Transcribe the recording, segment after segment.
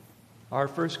Our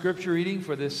first scripture reading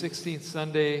for this 16th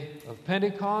Sunday of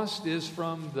Pentecost is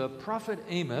from the prophet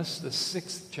Amos, the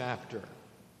 6th chapter.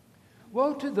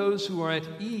 Woe to those who are at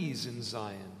ease in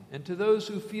Zion, and to those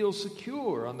who feel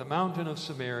secure on the mountain of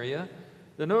Samaria,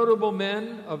 the notable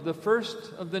men of the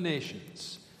first of the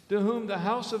nations, to whom the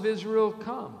house of Israel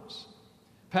comes.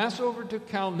 Pass over to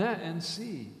Calneh and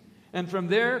see, and from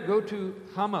there go to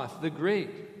Hamath the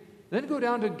great, then go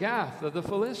down to Gath of the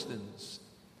Philistines.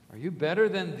 Are you better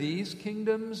than these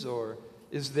kingdoms, or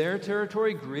is their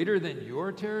territory greater than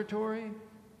your territory?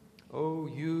 O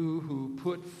you who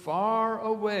put far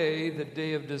away the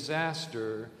day of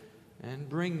disaster and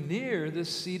bring near the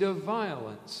seat of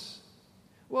violence.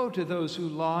 Woe to those who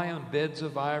lie on beds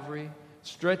of ivory,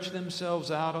 stretch themselves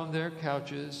out on their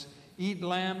couches, eat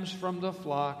lambs from the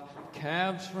flock,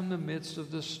 calves from the midst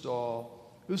of the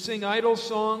stall, who sing idle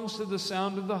songs to the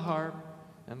sound of the harp,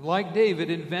 and like David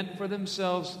invent for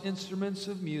themselves instruments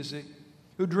of music,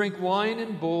 who drink wine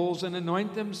in bowls and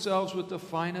anoint themselves with the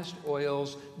finest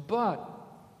oils, but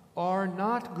are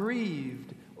not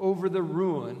grieved over the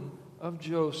ruin of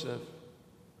Joseph.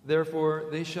 Therefore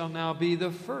they shall now be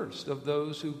the first of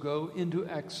those who go into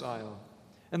exile,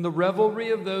 and the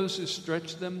revelry of those who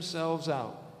stretch themselves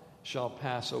out shall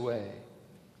pass away.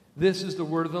 This is the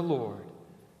word of the Lord.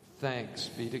 Thanks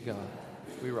be to God.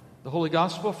 The Holy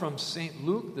Gospel from St.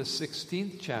 Luke, the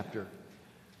 16th chapter.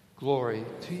 Glory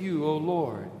to you, O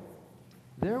Lord.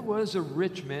 There was a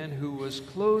rich man who was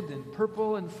clothed in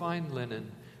purple and fine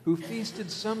linen, who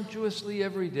feasted sumptuously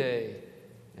every day.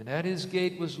 And at his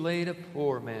gate was laid a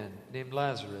poor man named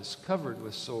Lazarus, covered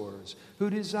with sores, who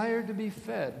desired to be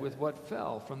fed with what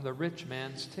fell from the rich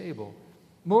man's table.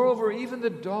 Moreover, even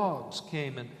the dogs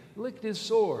came and licked his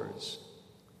sores.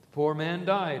 The poor man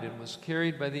died and was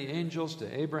carried by the angels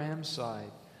to Abraham's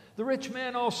side. The rich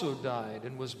man also died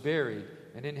and was buried,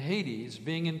 and in Hades,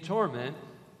 being in torment,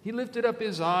 he lifted up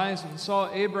his eyes and saw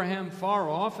Abraham far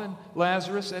off and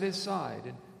Lazarus at his side,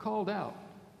 and called out,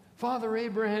 Father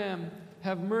Abraham,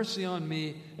 have mercy on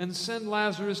me, and send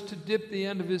Lazarus to dip the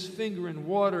end of his finger in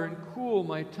water and cool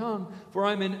my tongue, for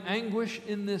I'm in anguish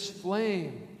in this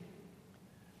flame.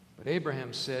 But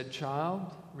Abraham said, Child,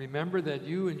 remember that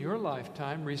you in your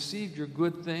lifetime received your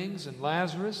good things, and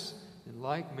Lazarus in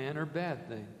like manner bad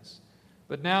things.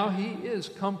 But now he is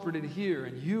comforted here,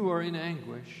 and you are in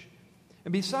anguish.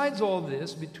 And besides all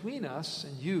this, between us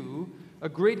and you, a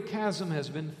great chasm has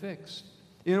been fixed,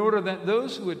 in order that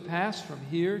those who would pass from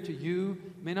here to you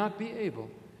may not be able,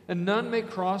 and none may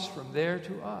cross from there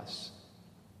to us.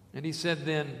 And he said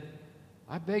then,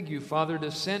 I beg you, Father,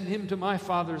 to send him to my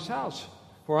father's house,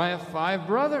 for I have 5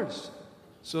 brothers,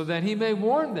 so that he may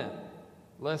warn them,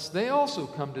 lest they also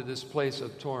come to this place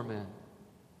of torment.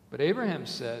 But Abraham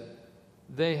said,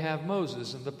 They have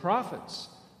Moses and the prophets.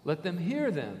 Let them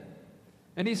hear them.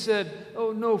 And he said,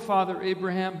 Oh, no, Father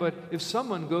Abraham, but if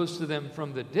someone goes to them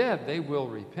from the dead, they will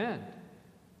repent.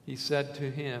 He said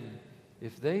to him,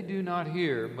 If they do not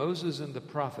hear Moses and the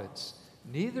prophets,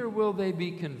 neither will they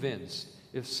be convinced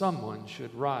if someone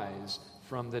should rise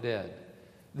from the dead.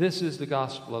 This is the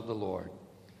gospel of the Lord.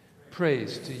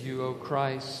 Praise to you, O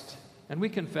Christ. And we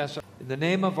confess in the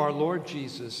name of our Lord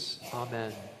Jesus.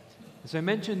 Amen. As I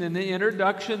mentioned in the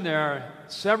introduction, there are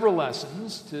several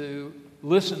lessons to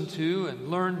listen to and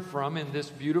learn from in this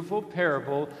beautiful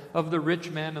parable of the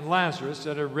rich man and Lazarus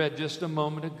that I read just a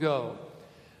moment ago.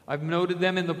 I've noted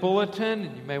them in the bulletin,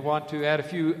 and you may want to add a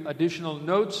few additional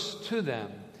notes to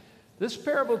them. This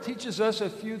parable teaches us a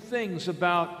few things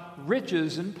about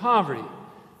riches and poverty.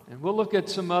 And we'll look at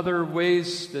some other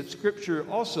ways that Scripture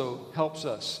also helps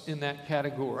us in that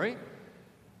category.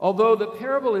 Although the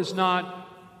parable is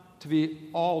not to be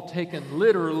all taken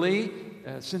literally,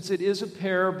 since it is a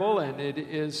parable and it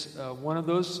is one of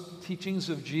those teachings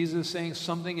of Jesus saying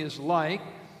something is like,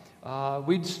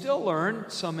 we'd still learn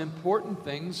some important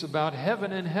things about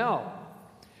heaven and hell.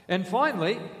 And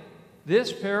finally,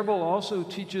 this parable also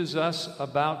teaches us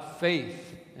about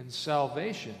faith and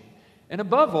salvation. And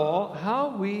above all,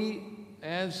 how we,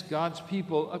 as God's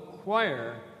people,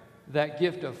 acquire that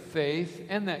gift of faith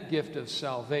and that gift of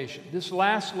salvation. This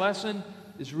last lesson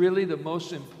is really the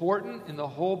most important in the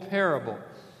whole parable,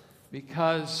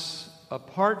 because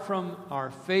apart from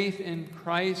our faith in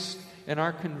Christ and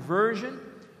our conversion,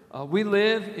 we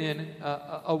live in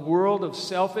a world of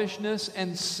selfishness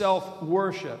and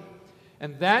self-worship.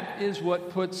 And that is what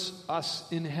puts us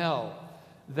in hell.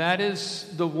 That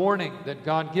is the warning that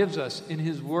God gives us in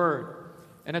His Word.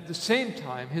 And at the same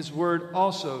time, His Word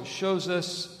also shows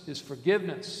us His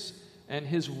forgiveness and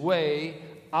His way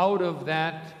out of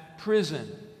that prison,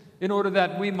 in order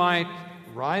that we might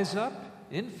rise up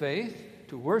in faith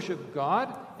to worship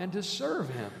God and to serve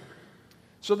Him.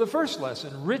 So the first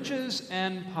lesson, riches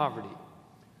and poverty.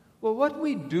 Well, what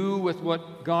we do with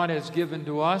what God has given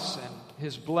to us and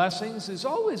His blessings is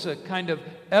always a kind of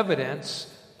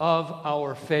evidence of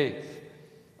our faith.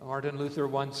 Martin Luther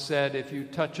once said, if you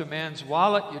touch a man's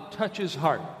wallet, you touch his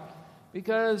heart.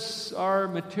 Because our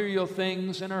material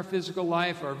things and our physical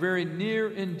life are very near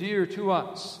and dear to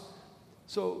us.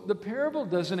 So the parable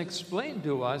doesn't explain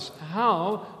to us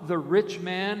how the rich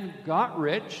man got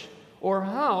rich or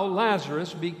how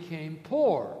Lazarus became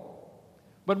poor.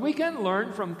 But we can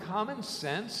learn from common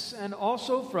sense and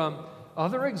also from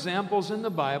other examples in the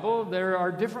Bible. There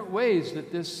are different ways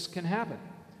that this can happen.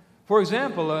 For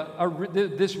example,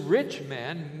 this rich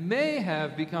man may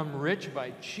have become rich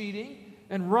by cheating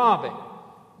and robbing.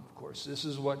 Of course, this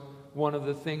is one of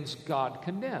the things God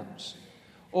condemns.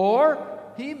 Or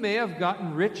he may have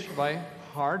gotten rich by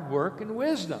hard work and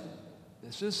wisdom.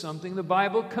 This is something the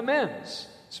Bible commends,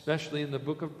 especially in the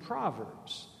book of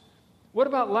Proverbs. What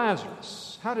about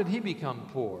Lazarus? How did he become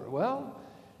poor? Well,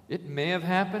 it may have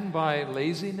happened by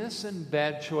laziness and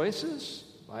bad choices.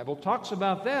 The Bible talks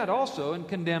about that also and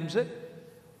condemns it.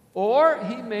 Or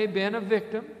he may have been a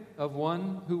victim of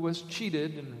one who was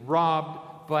cheated and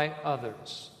robbed by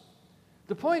others.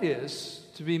 The point is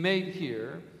to be made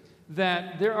here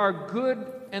that there are good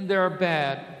and there are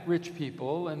bad rich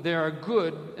people, and there are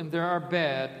good and there are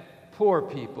bad poor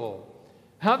people.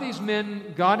 How these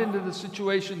men got into the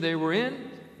situation they were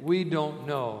in, we don't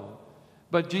know.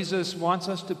 But Jesus wants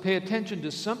us to pay attention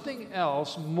to something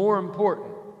else more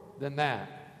important than that.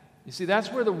 You see,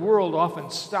 that's where the world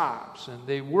often stops, and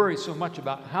they worry so much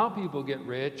about how people get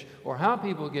rich or how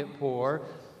people get poor,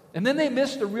 and then they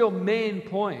miss the real main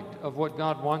point of what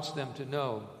God wants them to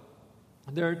know.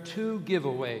 There are two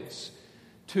giveaways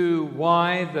to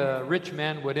why the rich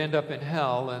man would end up in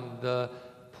hell and the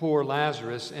poor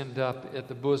Lazarus end up at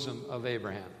the bosom of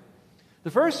Abraham.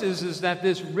 The first is that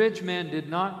this rich man did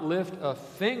not lift a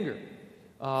finger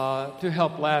to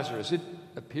help Lazarus. It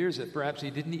appears that perhaps he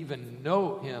didn't even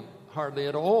know him hardly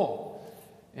at all.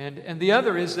 And the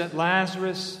other is that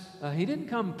Lazarus, he didn't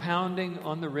come pounding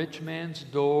on the rich man's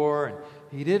door,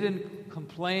 and he didn't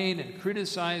complain and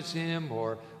criticize him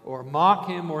or mock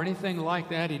him or anything like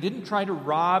that. He didn't try to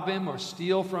rob him or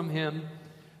steal from him.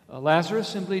 Lazarus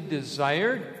simply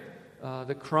desired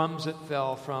the crumbs that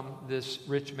fell from this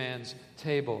rich man's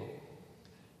table.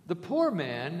 The poor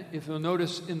man, if you'll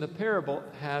notice in the parable,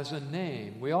 has a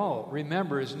name. We all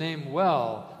remember his name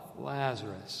well,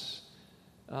 Lazarus.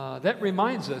 That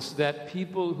reminds us that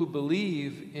people who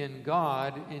believe in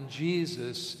God, in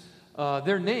Jesus,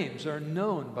 their names are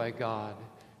known by God.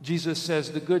 Jesus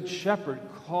says the good shepherd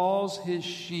calls his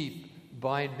sheep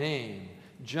by name.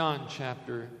 John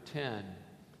chapter 10.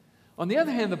 On the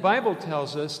other hand, the Bible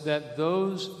tells us that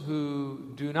those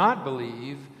who do not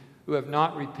believe, who have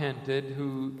not repented,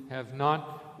 who have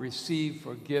not received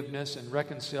forgiveness and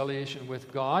reconciliation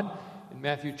with God, in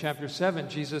Matthew chapter 7,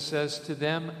 Jesus says to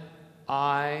them,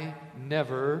 I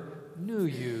never knew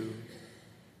you.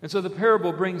 And so the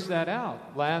parable brings that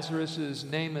out. Lazarus'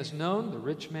 name is known, the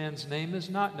rich man's name is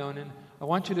not known. And I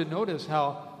want you to notice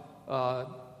how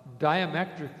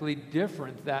diametrically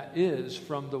different that is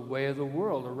from the way of the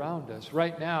world around us.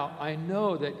 Right now, I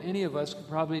know that any of us could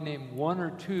probably name one or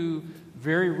two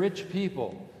very rich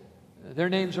people. Their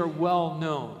names are well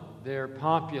known, they're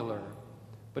popular.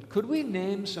 But could we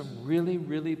name some really,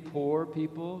 really poor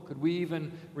people? Could we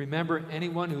even remember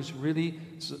anyone who's really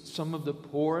some of the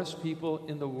poorest people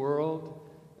in the world?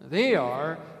 They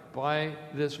are, by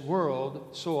this world,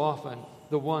 so often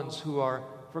the ones who are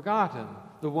forgotten,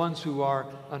 the ones who are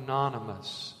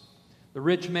anonymous. The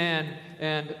rich man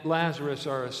and Lazarus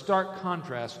are a stark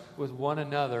contrast with one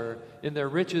another in their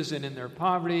riches and in their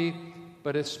poverty,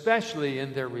 but especially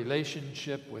in their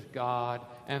relationship with God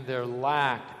and their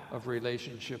lack of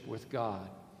relationship with God.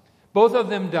 Both of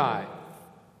them died.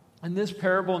 And this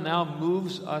parable now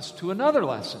moves us to another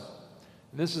lesson.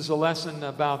 And this is a lesson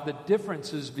about the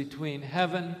differences between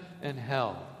heaven and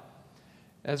hell.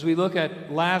 As we look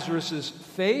at Lazarus'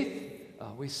 faith,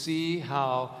 we see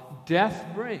how death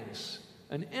brings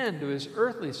an end to his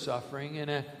earthly suffering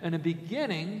and a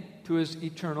beginning to his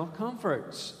eternal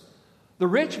comforts. The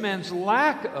rich man's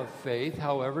lack of faith,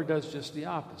 however, does just the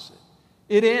opposite.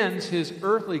 It ends his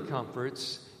earthly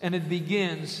comforts and it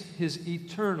begins his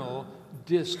eternal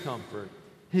discomfort,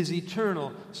 his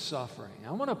eternal suffering.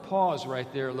 I want to pause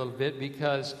right there a little bit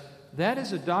because that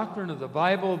is a doctrine of the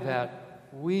Bible that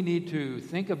we need to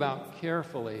think about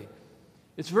carefully.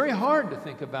 It's very hard to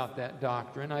think about that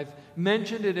doctrine. I've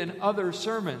mentioned it in other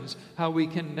sermons, how we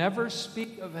can never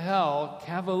speak of hell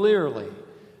cavalierly.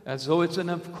 as though it's an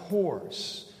of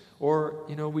course, or,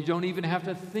 we don't even have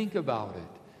to think about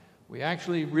it. We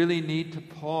actually really need to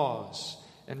pause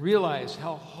and realize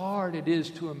how hard it is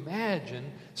to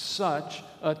imagine such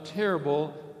a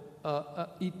terrible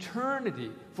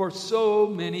eternity for so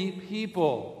many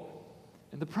people.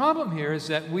 And the problem here is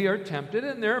that we are tempted,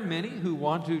 and there are many who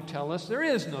want to tell us there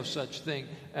is no such thing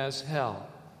as hell.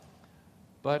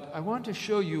 But I want to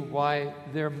show you why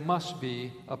there must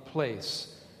be a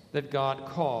place that God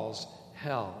calls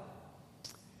hell.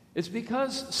 It's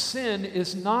because sin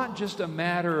is not just a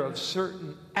matter of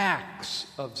certain acts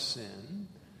of sin.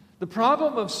 The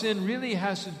problem of sin really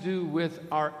has to do with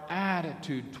our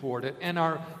attitude toward it and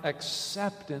our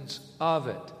acceptance of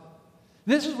it.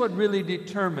 This is what really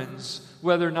determines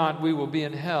whether or not we will be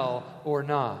in hell or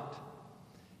not.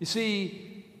 You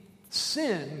see,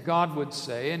 sin, God would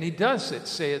say, and He does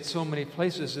say it so many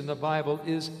places in the Bible,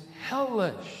 is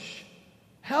hellish.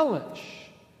 Hellish.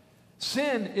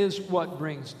 Sin is what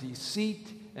brings deceit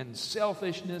and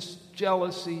selfishness,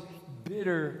 jealousy,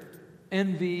 bitter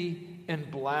envy, and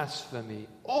blasphemy.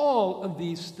 All of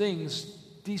these things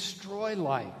destroy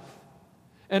life.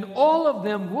 And all of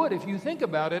them would, if you think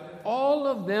about it, all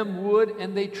of them would,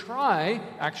 and they try,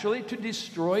 actually, to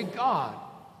destroy God.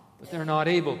 But they're not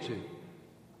able to.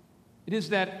 It is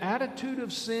that attitude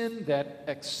of sin, that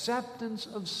acceptance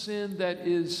of sin that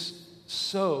is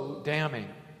so damning.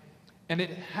 And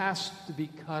it has to be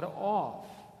cut off.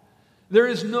 There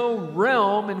is no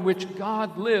realm in which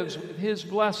God lives with His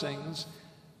blessings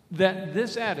that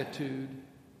this attitude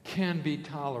can be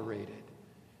tolerated.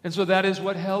 And so that is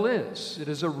what hell is. It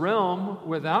is a realm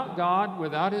without God,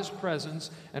 without His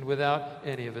presence, and without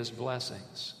any of His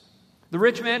blessings. The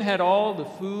rich man had all the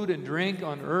food and drink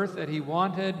on earth that he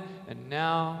wanted, and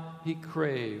now he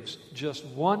craves just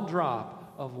one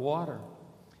drop of water.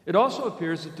 It also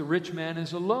appears that the rich man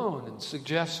is alone and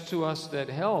suggests to us that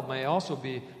hell may also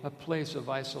be a place of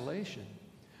isolation.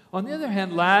 On the other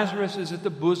hand, Lazarus is at the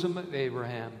bosom of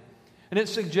Abraham. And it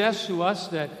suggests to us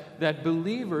that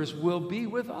believers will be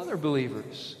with other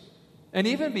believers and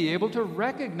even be able to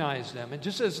recognize them. And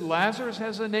just as Lazarus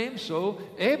has a name, so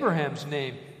Abraham's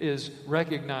name is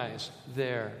recognized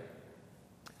there.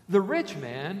 The rich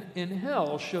man in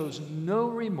hell shows no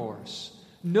remorse,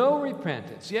 no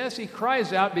repentance. Yes, he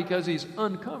cries out because he's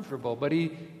uncomfortable, but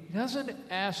he doesn't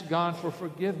ask God for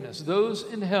forgiveness. Those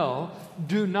in hell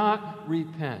do not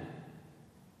repent.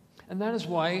 And that is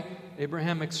why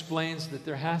Abraham explains that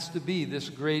there has to be this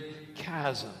great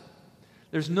chasm.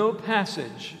 There's no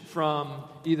passage from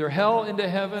either hell into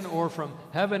heaven or from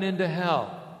heaven into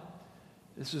hell.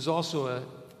 This is also an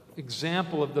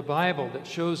example of the Bible that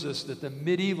shows us that the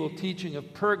medieval teaching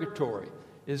of purgatory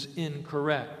is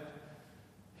incorrect.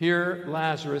 Here,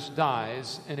 Lazarus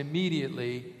dies, and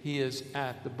immediately he is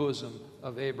at the bosom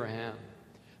of Abraham.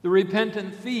 The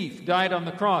repentant thief died on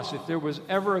the cross. If there was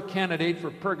ever a candidate for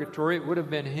purgatory, it would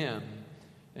have been him.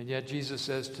 And yet Jesus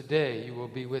says, "Today you will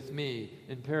be with me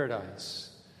in paradise."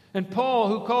 And Paul,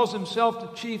 who calls himself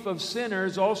the chief of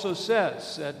sinners, also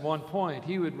says at one point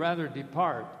he would rather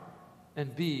depart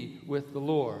and be with the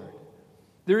Lord.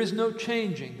 There is no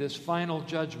changing this final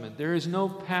judgment. There is no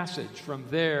passage from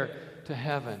there to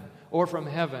heaven or from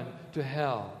heaven to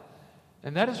hell.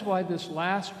 And that is why this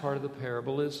last part of the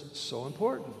parable is so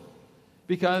important.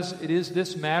 Because it is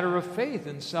this matter of faith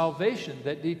and salvation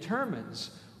that determines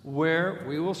where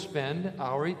we will spend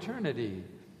our eternity.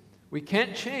 We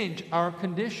can't change our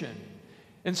condition.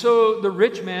 And so the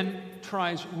rich man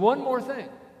tries one more thing.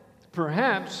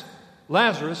 Perhaps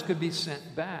Lazarus could be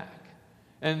sent back.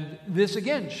 And this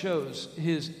again shows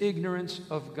his ignorance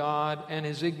of God and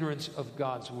his ignorance of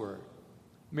God's word.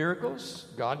 Miracles,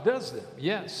 God does them,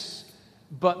 yes.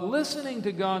 But listening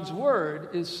to God's word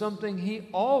is something He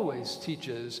always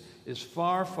teaches is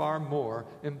far, far more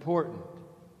important.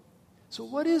 So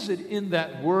what is it in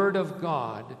that word of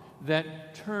God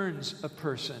that turns a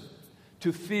person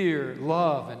to fear,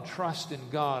 love, and trust in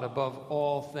God above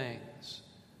all things?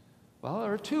 Well,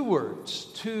 there are two words,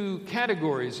 two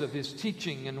categories of His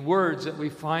teaching and words that we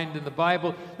find in the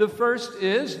Bible. The first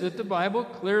is that the Bible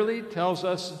clearly tells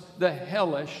us the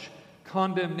hellish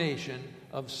condemnation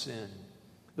of sin.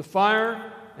 The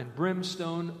fire and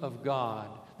brimstone of God,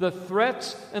 the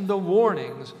threats and the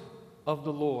warnings of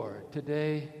the Lord.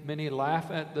 Today, many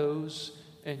laugh at those,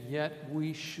 and yet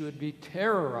we should be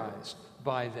terrorized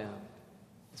by them.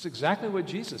 It's exactly what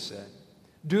Jesus said.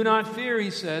 Do not fear, He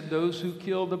said, those who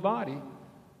kill the body,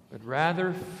 but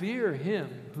rather fear Him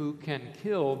who can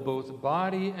kill both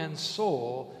body and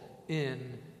soul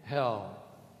in hell.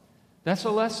 That's a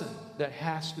lesson that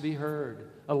has to be heard.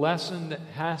 A lesson that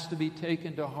has to be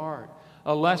taken to heart.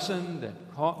 a lesson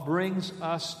that brings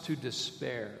us to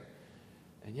despair.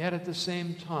 And yet at the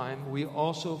same time, we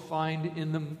also find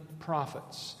in the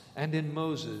prophets and in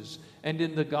Moses and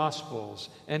in the Gospels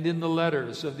and in the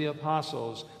letters of the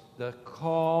apostles the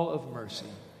call of mercy,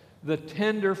 the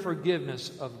tender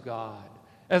forgiveness of God.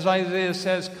 As Isaiah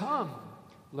says, "Come,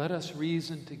 let us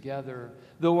reason together.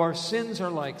 Though our sins are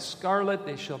like scarlet,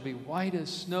 they shall be white as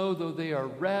snow. Though they are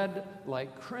red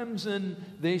like crimson,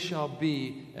 they shall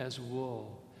be as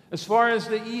wool. As far as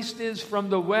the east is from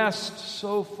the west,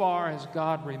 so far has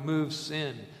God removed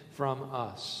sin from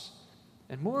us."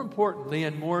 And more importantly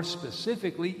and more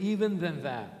specifically even than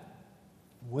that,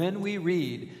 when we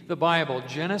read the Bible,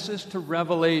 Genesis to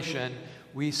Revelation,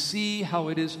 we see how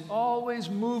it is always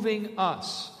moving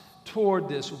us toward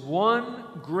this one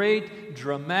great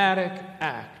dramatic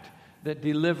act that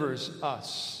delivers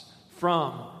us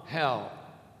from hell.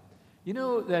 You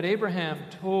know that Abraham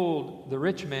told the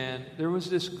rich man there was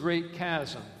this great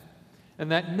chasm, and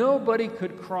that nobody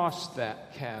could cross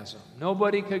that chasm.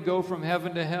 Nobody could go from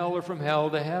heaven to hell or from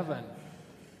hell to heaven.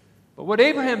 But what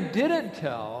Abraham didn't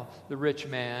tell the rich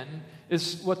man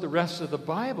is what the rest of the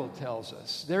Bible tells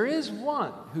us. There is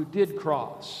one who did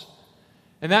cross.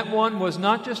 And that one was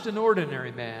not just an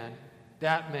ordinary man.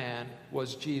 That man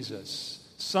was Jesus,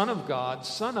 Son of God,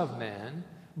 Son of Man,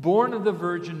 born of the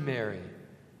Virgin Mary.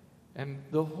 And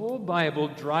the whole Bible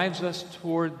drives us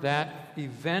toward that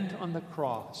event on the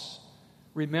cross.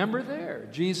 Remember there,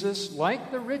 Jesus, like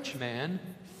the rich man,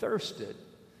 thirsted.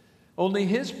 Only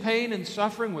his pain and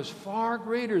suffering was far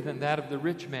greater than that of the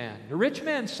rich man. The rich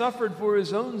man suffered for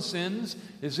his own sins,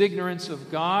 his ignorance of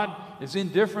God, his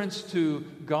indifference to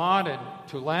God and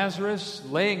to Lazarus,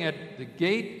 laying at the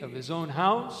gate of his own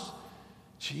house.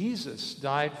 Jesus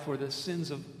died for the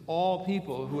sins of all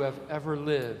people who have ever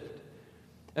lived.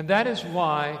 And that is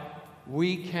why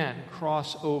we can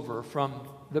cross over from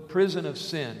the prison of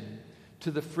sin to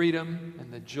the freedom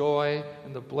and the joy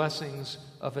and the blessings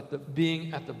of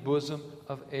being at the bosom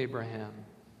of Abraham.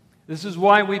 This is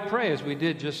why we pray, as we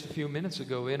did just a few minutes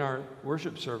ago in our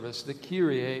worship service, the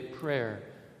Kyrie prayer.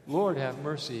 Lord, have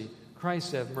mercy.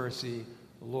 Christ, have mercy.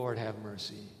 Lord, have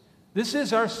mercy. This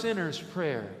is our sinner's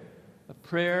prayer, a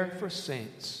prayer for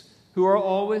saints who are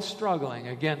always struggling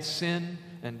against sin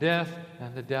and death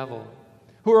and the devil,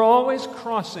 who are always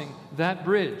crossing that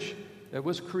bridge that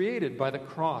was created by the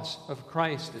cross of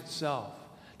Christ itself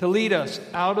to lead us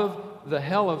out of the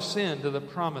hell of sin to the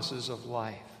promises of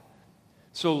life.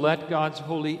 So let God's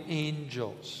holy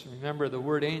angels, remember the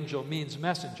word angel means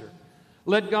messenger,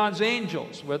 let God's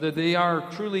angels, whether they are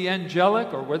truly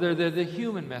angelic or whether they're the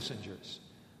human messengers,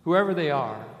 whoever they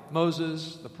are,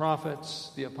 Moses, the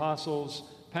prophets, the apostles,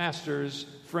 pastors,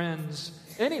 friends,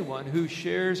 anyone who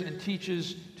shares and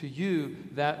teaches to you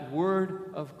that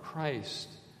word of Christ,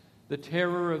 the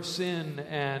terror of sin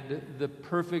and the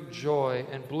perfect joy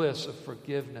and bliss of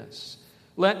forgiveness.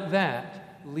 Let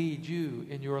that lead you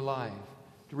in your life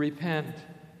to repent,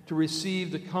 to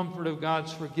receive the comfort of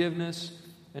God's forgiveness,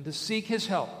 and to seek His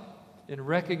help in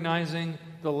recognizing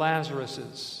the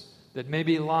Lazaruses that may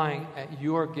be lying at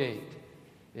your gate.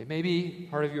 They may be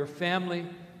part of your family.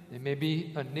 They may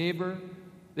be a neighbor.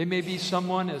 They may be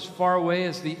someone as far away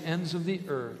as the ends of the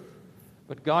earth.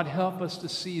 But God help us to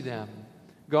see them.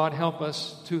 God help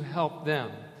us to help them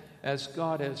as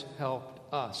God has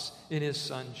helped us in His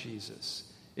Son Jesus.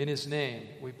 In His name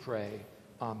we pray.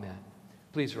 Amen.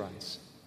 Please rise.